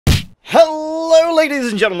Hello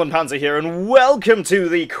ladies and gentlemen, Panzer here, and welcome to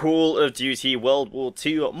the Call of Duty World War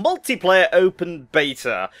II Multiplayer Open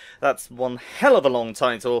Beta. That's one hell of a long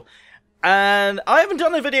title, and I haven't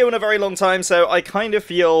done a video in a very long time, so I kind of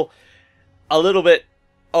feel a little bit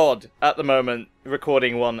odd at the moment,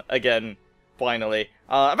 recording one again, finally.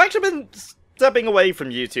 I've actually been stepping away from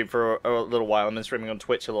YouTube for a little while. I've been streaming on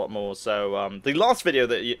Twitch a lot more, so the last video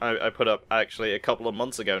that I put up actually a couple of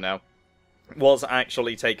months ago now was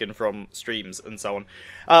actually taken from streams and so on.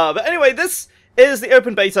 But anyway, this is the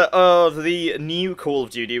open beta of the new Call of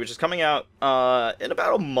Duty, which is coming out in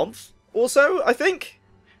about a month or so, I think.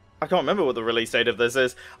 I can't remember what the release date of this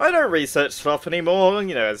is. I don't research stuff anymore,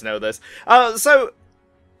 you guys know this. So,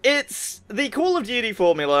 it's the Call of Duty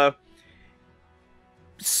formula,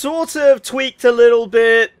 sort of tweaked a little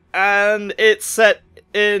bit, and it's set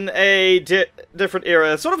in a different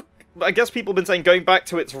era, sort of. I guess people have been saying going back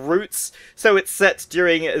to its roots, so it's set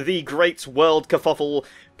during the Great World Kerfuffle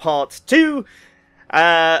Part 2,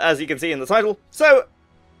 as you can see in the title. So,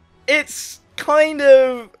 it's kind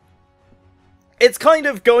of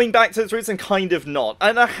going back to its roots and kind of not.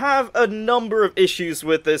 And I have a number of issues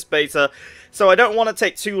with this beta, so I don't want to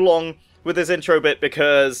take too long with this intro bit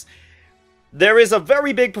because there is a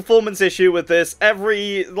very big performance issue with this.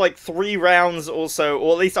 Every, like, 3 rounds or so,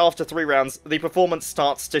 or at least after 3 rounds, the performance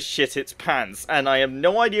starts to shit its pants. And I have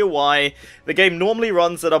no idea why. The game normally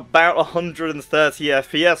runs at about 130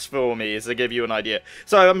 FPS for me, to give you an idea.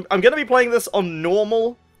 So I'm going to be playing this on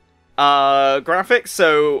normal graphics,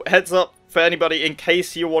 so heads up for anybody in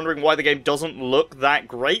case you're wondering why the game doesn't look that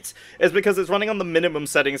great. It's because it's running on the minimum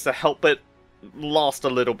settings to help it last a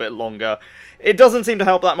little bit longer. It doesn't seem to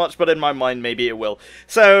help that much, but in my mind, maybe it will.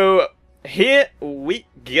 So, here we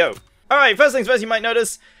go. Alright, first things first, you might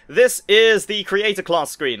notice, this is the creator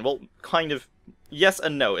class screen. Well, kind of, yes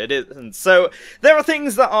and no, it isn't. So, there are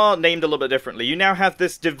things that are named a little bit differently. You now have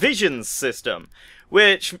this divisions system,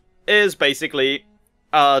 which is basically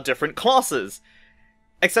different classes.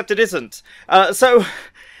 Except it isn't. So,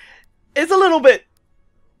 it's a little bit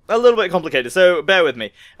complicated, so bear with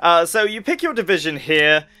me. So you pick your division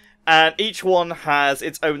here, and each one has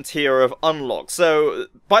its own tier of unlock. So,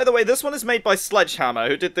 by the way, this one is made by Sledgehammer,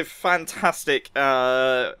 who did the fantastic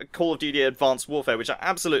Call of Duty Advanced Warfare, which I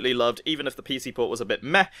absolutely loved, even if the PC port was a bit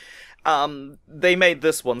meh. They made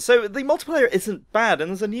this one. So the multiplayer isn't bad,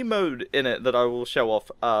 and there's a new mode in it that I will show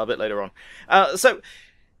off a bit later on. So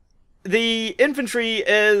the infantry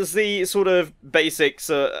is the sort of basics,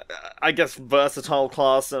 I guess, versatile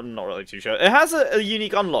class. I'm not really too sure. It has a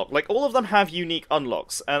unique unlock. Like, all of them have unique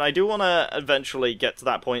unlocks, and I do want to eventually get to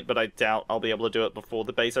that point, but I doubt I'll be able to do it before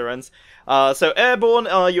the beta ends. So airborne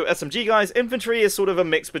are your SMG guys. Infantry is sort of a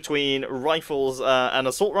mix between rifles and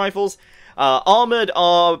assault rifles. Armored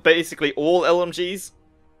are basically all LMGs.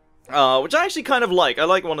 Which I actually kind of like. I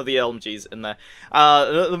like one of the LMGs in there.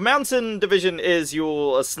 The Mountain Division is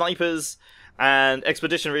your snipers, and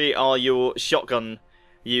Expeditionary are your shotgun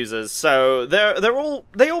users. So they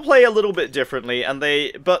all play a little bit differently,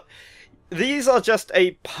 but these are just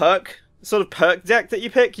a sort of perk deck that you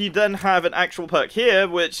pick. You then have an actual perk here,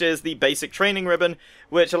 which is the basic training ribbon,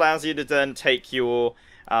 which allows you to then take your,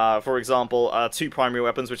 for example, 2 primary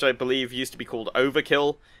weapons, which I believe used to be called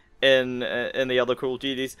Overkill in the other Call of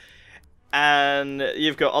Duties. And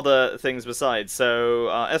you've got other things besides. So,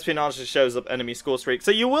 espionage just shows up enemy score streak. So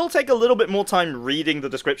you will take a little bit more time reading the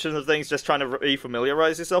descriptions of things, just trying to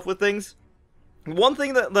re-familiarize yourself with things. One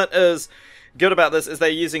thing that is good about this is they're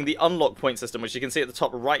using the unlock point system, which you can see at the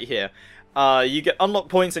top right here. You get unlock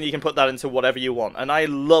points and you can put that into whatever you want. And I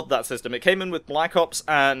love that system. It came in with Black Ops,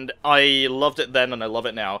 and I loved it then and I love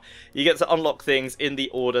it now. You get to unlock things in the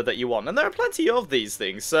order that you want. And there are plenty of these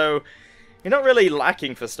things, so you're not really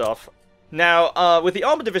lacking for stuff. Now, with the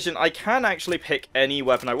Armor Division, I can actually pick any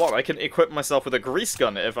weapon I want. I can equip myself with a grease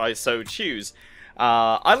gun if I so choose.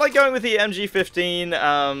 I like going with the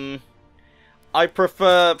MG15. I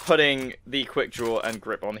prefer putting the quick draw and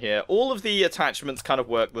grip on here. All of the attachments kind of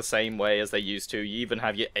work the same way as they used to. You even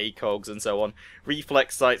have your ACOGs and so on.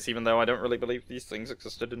 Reflex sights, even though I don't really believe these things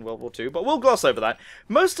existed in World War II. But we'll gloss over that.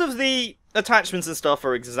 Most of the attachments and stuff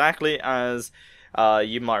are exactly as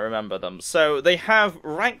you might remember them. So they have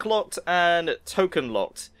rank locked and token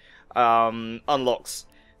locked unlocks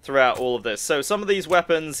throughout all of this. So some of these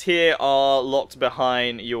weapons here are locked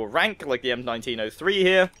behind your rank, like the M1903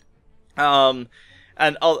 here. And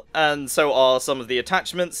so are some of the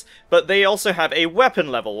attachments, but they also have a weapon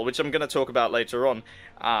level, which I'm going to talk about later on.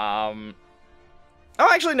 Oh,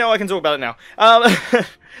 actually, no, I can talk about it now.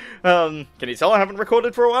 Can you tell I haven't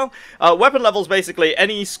recorded for a while? Weapon levels, basically,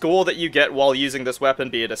 any score that you get while using this weapon,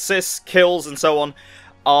 be it assists, kills, and so on,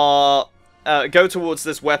 are go towards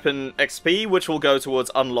this weapon XP, which will go towards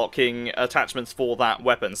unlocking attachments for that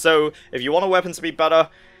weapon. So if you want a weapon to be better,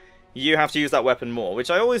 you have to use that weapon more, which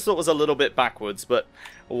I always thought was a little bit backwards, but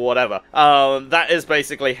whatever. That is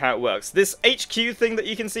basically how it works. This HQ thing that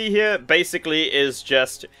you can see here basically is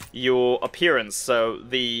just your appearance, so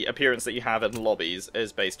the appearance that you have in lobbies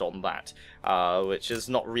is based on that, which is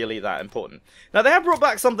not really that important. Now, they have brought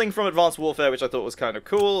back something from Advanced Warfare, which I thought was kind of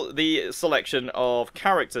cool, the selection of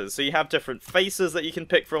characters. So you have different faces that you can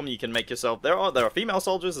pick from, you can make yourself, there are female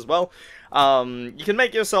soldiers as well, you can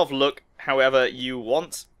make yourself look however you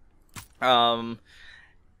want. And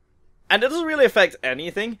it doesn't really affect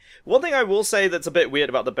anything. One thing I will say that's a bit weird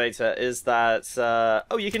about the beta is that,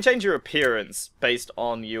 oh, you can change your appearance based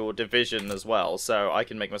on your division as well. So I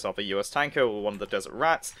can make myself a US tanker or one of the Desert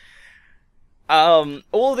Rats.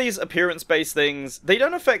 All these appearance-based things, they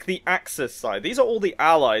don't affect the Axis side. These are all the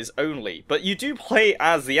allies only, but you do play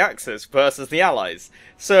as the Axis versus the allies.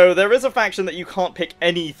 So there is a faction that you can't pick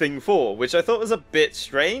anything for, which I thought was a bit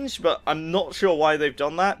strange, but I'm not sure why they've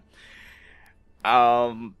done that.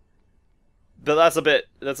 But that's a bit,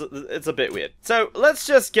 it's a bit weird. So let's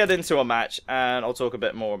just get into a match, and I'll talk a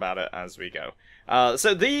bit more about it as we go.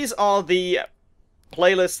 So these are the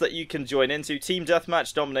playlists that you can join into. Team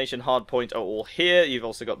Deathmatch, Domination, Hardpoint are all here. You've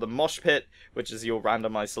also got the Mosh Pit, which is your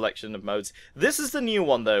randomized selection of modes. This is the new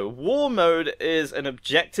one though. War Mode is an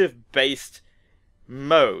objective-based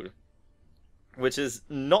mode, which is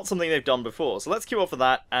not something they've done before. So let's queue up for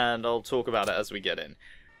that, and I'll talk about it as we get in.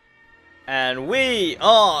 And we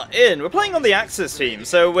are in. We're playing on the Axis team,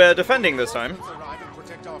 so we're defending this time.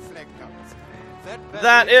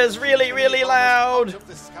 That is really, really loud.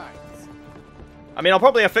 I mean, I'll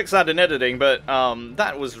probably have fixed that in editing, but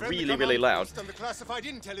that was really, really loud.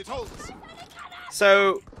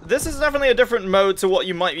 So this is definitely a different mode to what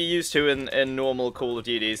you might be used to in normal Call of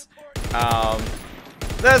Duties.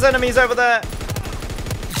 There's enemies over there.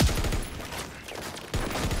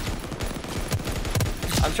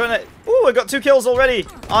 I'm trying to... Ooh, I got 2 kills already.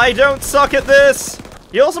 I don't suck at this.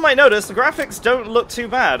 You also might notice the graphics don't look too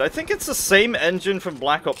bad. I think it's the same engine from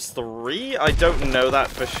Black Ops 3. I don't know that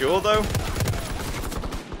for sure, though.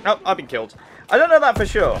 Oh, I've been killed. I don't know that for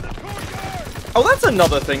sure. Oh, that's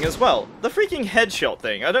another thing as well. The freaking headshot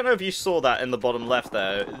thing. I don't know if you saw that in the bottom left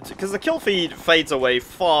there. Because the kill feed fades away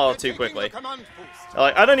far too quickly.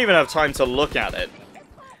 Like, I don't even have time to look at it.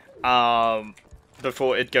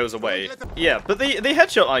 Before it goes away. Yeah, but the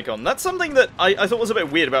headshot icon, that's something that I thought was a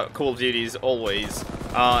bit weird about Call of Duty's always,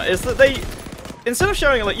 is that they, instead of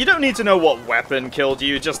showing, like, you don't need to know what weapon killed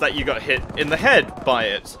you, just that you got hit in the head by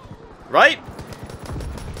it, right?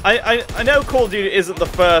 I know Call of Duty isn't the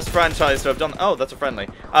first franchise to have done, oh, that's a friendly,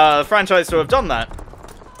 franchise to have done that.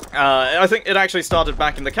 I think it actually started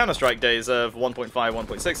back in the Counter-Strike days of 1.5,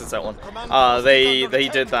 1.6 and so on. They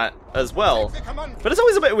did that as well, but it's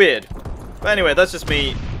always a bit weird. But anyway, that's just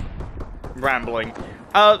me rambling.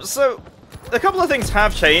 So, a couple of things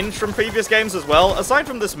have changed from previous games as well. Aside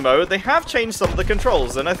from this mode, they have changed some of the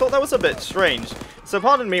controls, and I thought that was a bit strange. So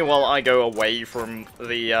pardon me while I go away from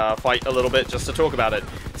the fight a little bit just to talk about it.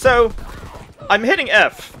 So, I'm hitting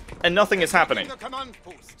F, and nothing is happening.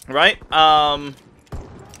 Right? Let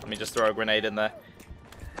me just throw a grenade in there.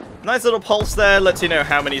 Nice little pulse there, lets you know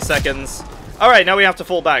how many seconds. Alright, now we have to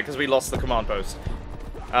fall back because we lost the command post.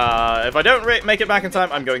 If I don't make it back in time,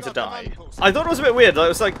 I'm going to die. I thought it was a bit weird. I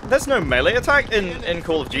was like, there's no melee attack in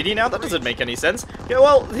Call of Duty now? That doesn't make any sense. Yeah,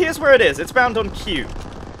 well, here's where it is. It's bound on Q.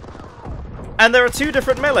 And there are 2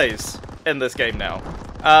 different melees in this game now.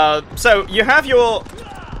 So, you have your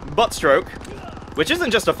butt stroke, which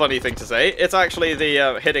isn't just a funny thing to say. It's actually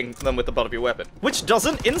the hitting them with the butt of your weapon, which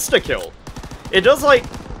doesn't insta-kill. It does, like,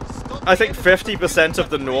 I think 50% of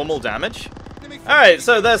the normal damage. Alright,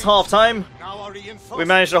 so there's half-time. We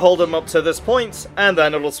managed to hold them up to this point, and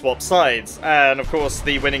then it'll swap sides. And, of course,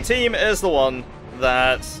 the winning team is the one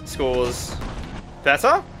that scores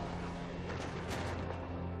better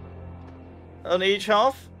on each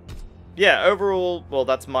half. Yeah, overall, well,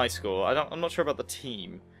 that's my score. I'm not sure about the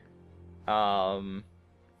team.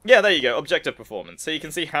 Yeah, there you go, objective performance. So you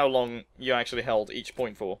can see how long you actually held each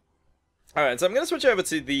point for. Alright, so I'm going to switch over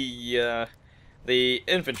to the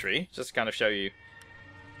infantry, just to kind of show you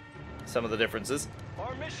some of the differences.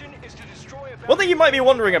 One thing you might be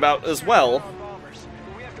wondering about as well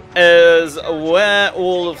is where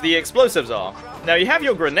all of the explosives are. Now, you have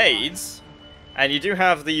your grenades, and you do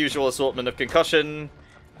have the usual assortment of concussion,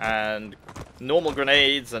 and normal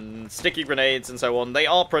grenades, and sticky grenades, and so on. They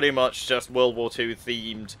are pretty much just World War II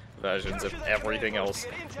themed versions of everything else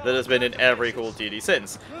that has been in every Call of Duty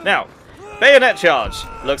since. Now, bayonet charge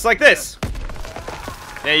looks like this.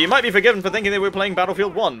 Yeah, you might be forgiven for thinking that we're playing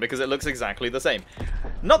Battlefield 1, because it looks exactly the same.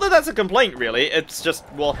 Not that that's a complaint, really. It's just,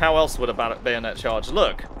 well, how else would a bayonet charge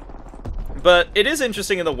look? But it is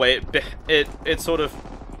interesting in the way it sort of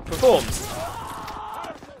performs.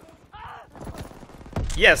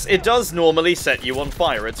 Yes, it does normally set you on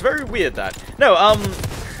fire. It's very weird, that. No,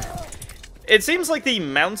 it seems like the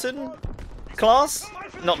mountain class,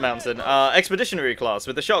 not mountain, expeditionary class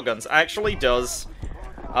with the shotguns actually does,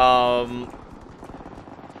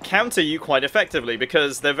 counter you quite effectively,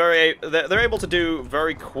 because they're able to do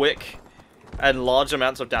very quick and large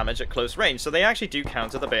amounts of damage at close range, so they actually do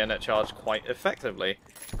counter the bayonet charge quite effectively.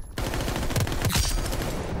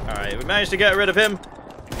 Alright, we managed to get rid of him.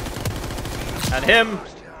 And him.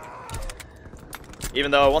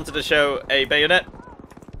 Even though I wanted to show a bayonet,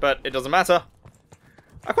 but it doesn't matter.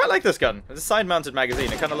 I quite like this gun. It's a side-mounted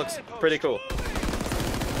magazine. It kind of looks pretty cool.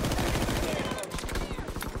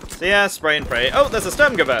 So yeah, spray and pray. Oh, there's a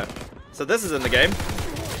Sturmgewehr. So this is in the game.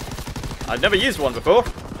 I've never used one before.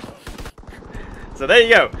 So there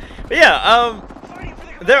you go. But yeah,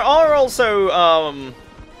 there are also,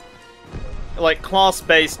 like,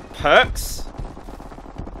 class-based perks.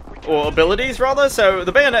 Or abilities, rather. So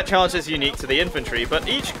the bayonet charge is unique to the infantry, but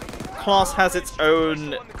each class has its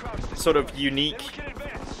own sort of unique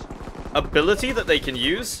ability that they can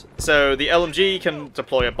use. So the LMG can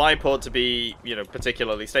deploy a bipod to be, you know,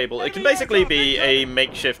 particularly stable. It can basically be a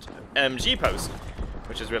makeshift MG post,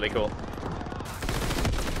 which is really cool.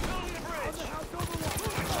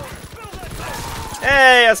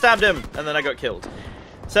 Hey, I stabbed him, and then I got killed.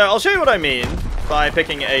 So I'll show you what I mean by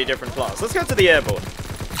picking a different class. Let's go to the airborne.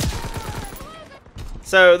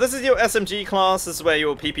 So this is your SMG class. This is where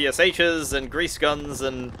your PPSHs and grease guns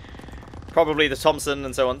and probably the Thompson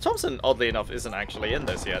and so on. Thompson, oddly enough, isn't actually in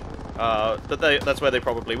this yet. But that's where they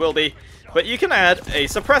probably will be. But you can add a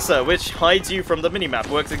suppressor, which hides you from the minimap.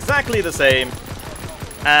 Works exactly the same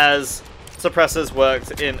as suppressors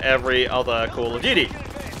worked in every other Call of Duty.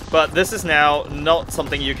 But this is now not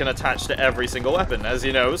something you can attach to every single weapon. As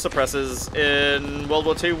you know, suppressors in World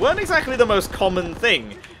War II weren't exactly the most common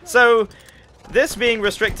thing. So this being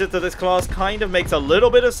restricted to this class kind of makes a little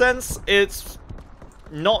bit of sense. It's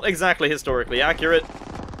not exactly historically accurate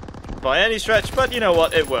by any stretch, but you know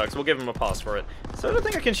what, it works. We'll give him a pass for it. So I don't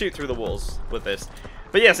think I can shoot through the walls with this.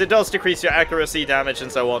 But yes, it does decrease your accuracy, damage,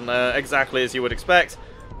 and so on, exactly as you would expect.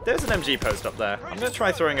 There's an MG post up there. I'm going to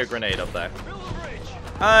try throwing a grenade up there.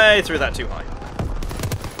 I threw that too high.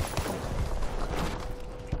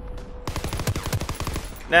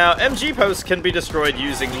 Now, MG posts can be destroyed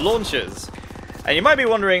using launchers. And you might be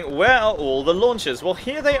wondering, where are all the launchers? Well,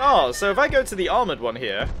 here they are. So if I go to the armored one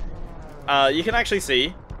here, you can actually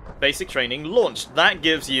see basic training launched. That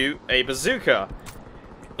gives you a bazooka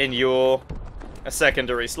in your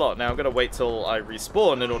secondary slot. Now, I'm going to wait till I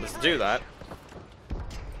respawn in order to do that.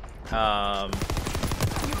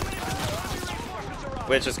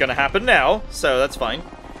 Which is going to happen now, so that's fine.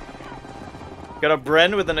 Got a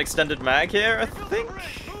Bren with an extended mag here, I think.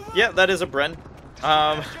 Yeah, that is a Bren.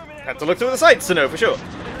 Have to look through the sights to know for sure.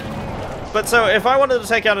 But so, if I wanted to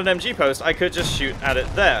take out an MG post, I could just shoot at it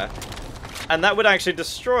there. And that would actually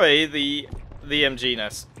destroy the MG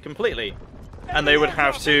nest completely. And they would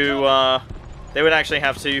have to, they would actually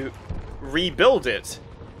have to rebuild it.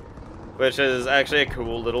 Which is actually a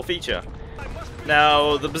cool little feature.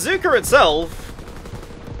 Now, the bazooka itself,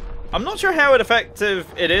 I'm not sure how effective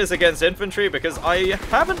it is against infantry, because I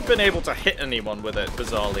haven't been able to hit anyone with it,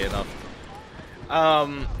 bizarrely enough.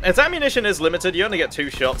 Its ammunition is limited. You only get 2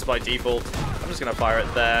 shots by default. I'm just going to fire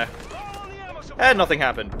it there. And nothing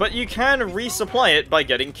happened. But you can resupply it by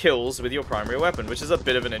getting kills with your primary weapon, which is a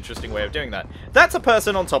bit of an interesting way of doing that. That's a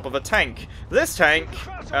person on top of a tank. This tank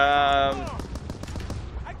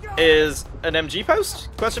is an MG post?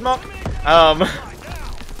 Question mark?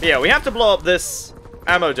 Yeah, we have to blow up this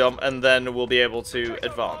ammo dump, and then we'll be able to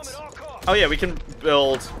advance. Oh yeah, we can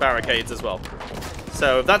build barricades as well.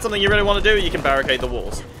 So if that's something you really want to do, you can barricade the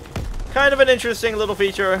walls. Kind of an interesting little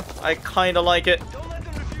feature. I kind of like it.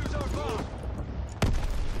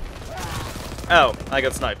 Oh, I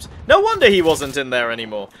got sniped. No wonder he wasn't in there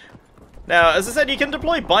anymore. Now, as I said, you can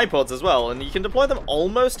deploy bipods as well, and you can deploy them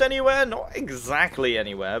almost anywhere. Not exactly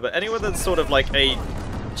anywhere, but anywhere that's sort of like a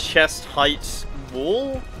chest height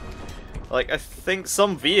wall. Like, I think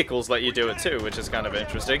some vehicles let you do it too, which is kind of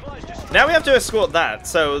interesting. Now we have to escort that,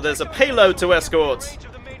 so there's a payload to escort.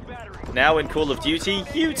 Now in Call of Duty,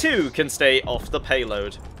 you too can stay off the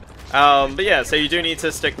payload. But yeah, so you do need to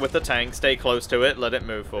stick with the tank, stay close to it, let it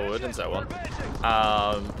move forward, and so on.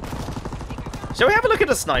 Shall we have a look at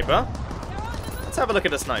a sniper? Let's have a look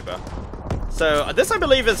at a sniper. So, this I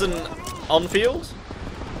believe is an on-field.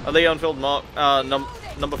 Are they unfilled mark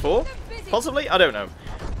number 4? Possibly? I don't know.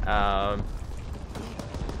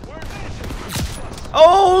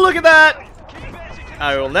 Oh, look at that!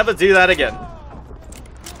 I will never do that again.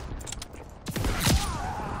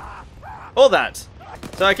 Or that.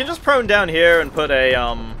 So I can just prone down here and put a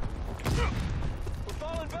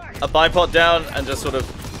bipod down and just sort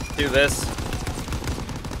of do this.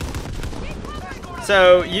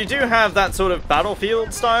 So you do have that sort of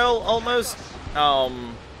battlefield style almost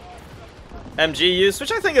MG use,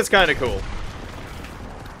 which I think is kind of cool.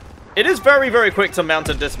 It is very, very quick to mount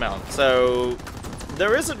and dismount, so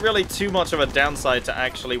there isn't really too much of a downside to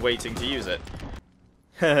actually waiting to use it.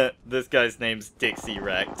 This guy's name's Dixie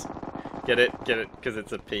Wrecked. Get it? Get it? Because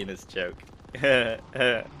it's a penis joke. Alright,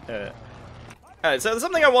 so there's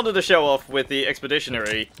something I wanted to show off with the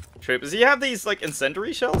Expeditionary Troop is you have these, like,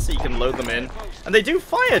 incendiary shells, so you can load them in, and they do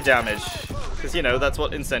fire damage, because, you know, that's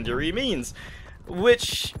what incendiary means.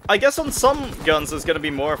 Which, I guess on some guns is going to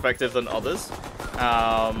be more effective than others.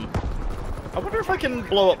 I wonder if I can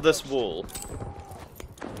blow up this wall.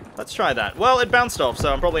 Let's try that. Well, it bounced off,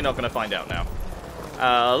 so I'm probably not going to find out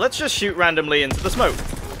now. Let's just shoot randomly into the smoke.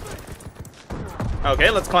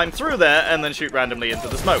 Okay, let's climb through there and then shoot randomly into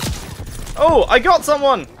the smoke. Oh, I got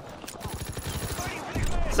someone!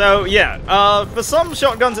 So, yeah, for some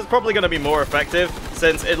shotguns it's probably going to be more effective,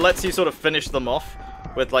 since it lets you sort of finish them off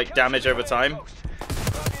with, like, damage over time.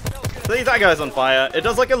 See, that guy's on fire. It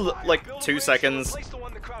does, like 2 seconds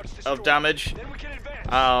of damage.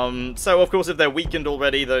 So, of course, if they're weakened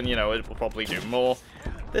already, then, you know, it will probably do more.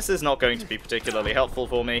 This is not going to be particularly helpful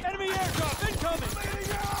for me,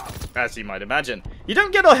 as you might imagine. You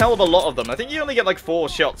don't get a hell of a lot of them. I think you only get, like, 4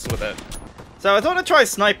 shots with it. So I thought I'd try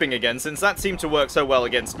sniping again, since that seemed to work so well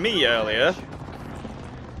against me earlier.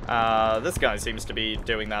 This guy seems to be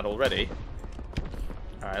doing that already.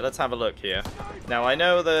 Alright, let's have a look here. Now, I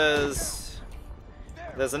know there's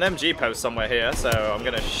an MG post somewhere here, so I'm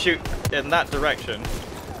going to shoot in that direction.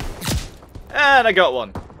 And I got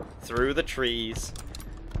one. Through the trees.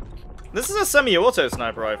 This is a semi-auto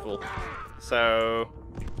sniper rifle. So,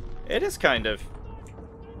 it is kind of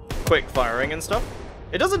quick firing and stuff.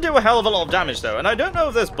 It doesn't do a hell of a lot of damage, though, and I don't know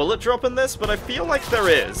if there's bullet drop in this, but I feel like there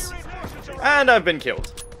is. And I've been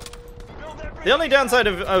killed. The only downside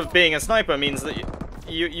of being a sniper means that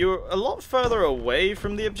you're a lot further away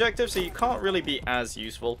from the objective, so you can't really be as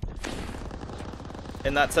useful.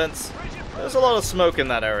 In that sense. There's a lot of smoke in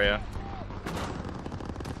that area.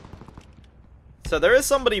 So there is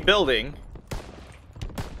somebody building.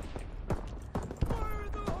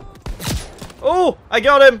 Oh, I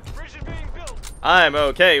got him! I'm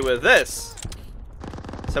okay with this.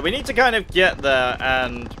 So we need to kind of get there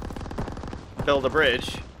and build a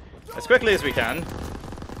bridge as quickly as we can.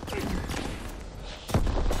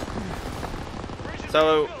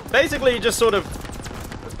 So basically you just sort of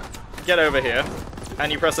get over here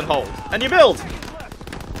and you press and hold and you build.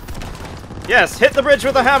 Yes, hit the bridge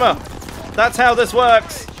with a hammer. That's how this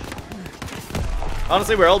works.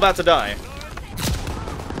 Honestly, we're all about to die.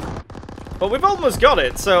 But we've almost got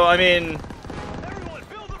it, so I mean,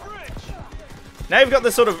 now you've got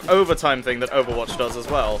this sort of overtime thing that Overwatch does as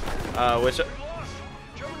well, which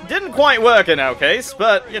didn't quite work in our case,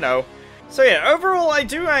 but, you know. So yeah, overall I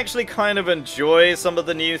do actually kind of enjoy some of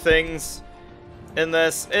the new things in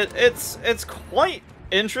this. It's quite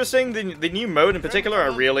interesting. The new mode in particular I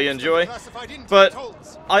really enjoy, but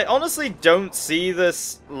I honestly don't see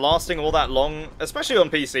this lasting all that long, especially on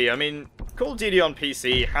PC. I mean, Call of Duty on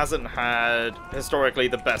PC hasn't had, historically,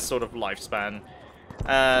 the best sort of lifespan.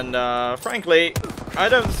 And, frankly, I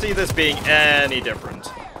don't see this being any different.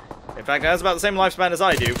 In fact, it has about the same lifespan as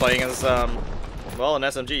I do, playing as, well, an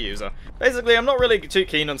SMG user. Basically, I'm not really too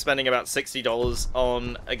keen on spending about $60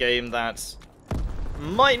 on a game that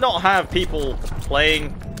might not have people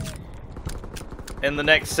playing in the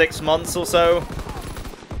next 6 months or so.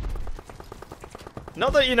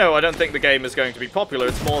 Not that, you know, I don't think the game is going to be popular,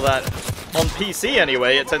 it's more that, on PC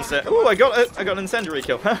anyway, it tends to... Ooh, I got an incendiary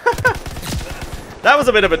kill. That was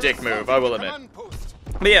a bit of a dick move, I will admit.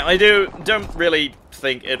 But yeah, I don't really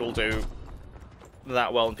think it'll do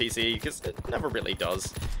that well on PC, because it never really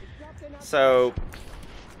does. So,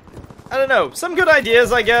 I don't know, some good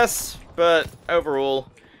ideas, I guess, but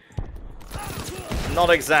overall,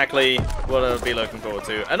 not exactly what I'd be looking forward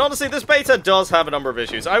to. And honestly, this beta does have a number of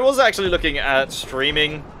issues. I was actually looking at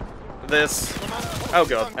streaming this. Oh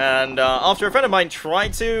god. And after a friend of mine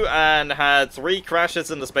tried to and had 3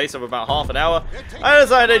 crashes in the space of about half an hour, I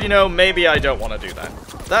decided, you know, maybe I don't want to do that.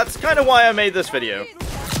 That's kind of why I made this video.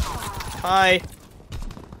 Hi.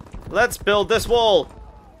 Let's build this wall.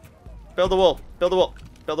 Build the wall. Build the wall.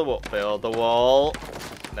 Build the wall. Build the wall.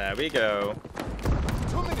 There we go.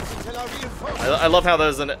 2 minutes until our reinforcements. I love how there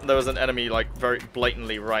was an enemy, like, very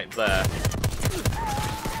blatantly right there.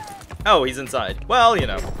 Oh, he's inside. Well, you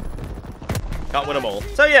know. Can't win them all.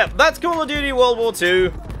 So yeah, that's Call of Duty World War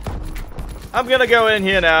II. I'm gonna go in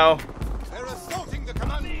here now. They're assaulting the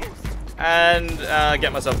command post. And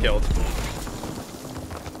get myself killed.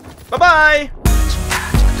 Bye-bye!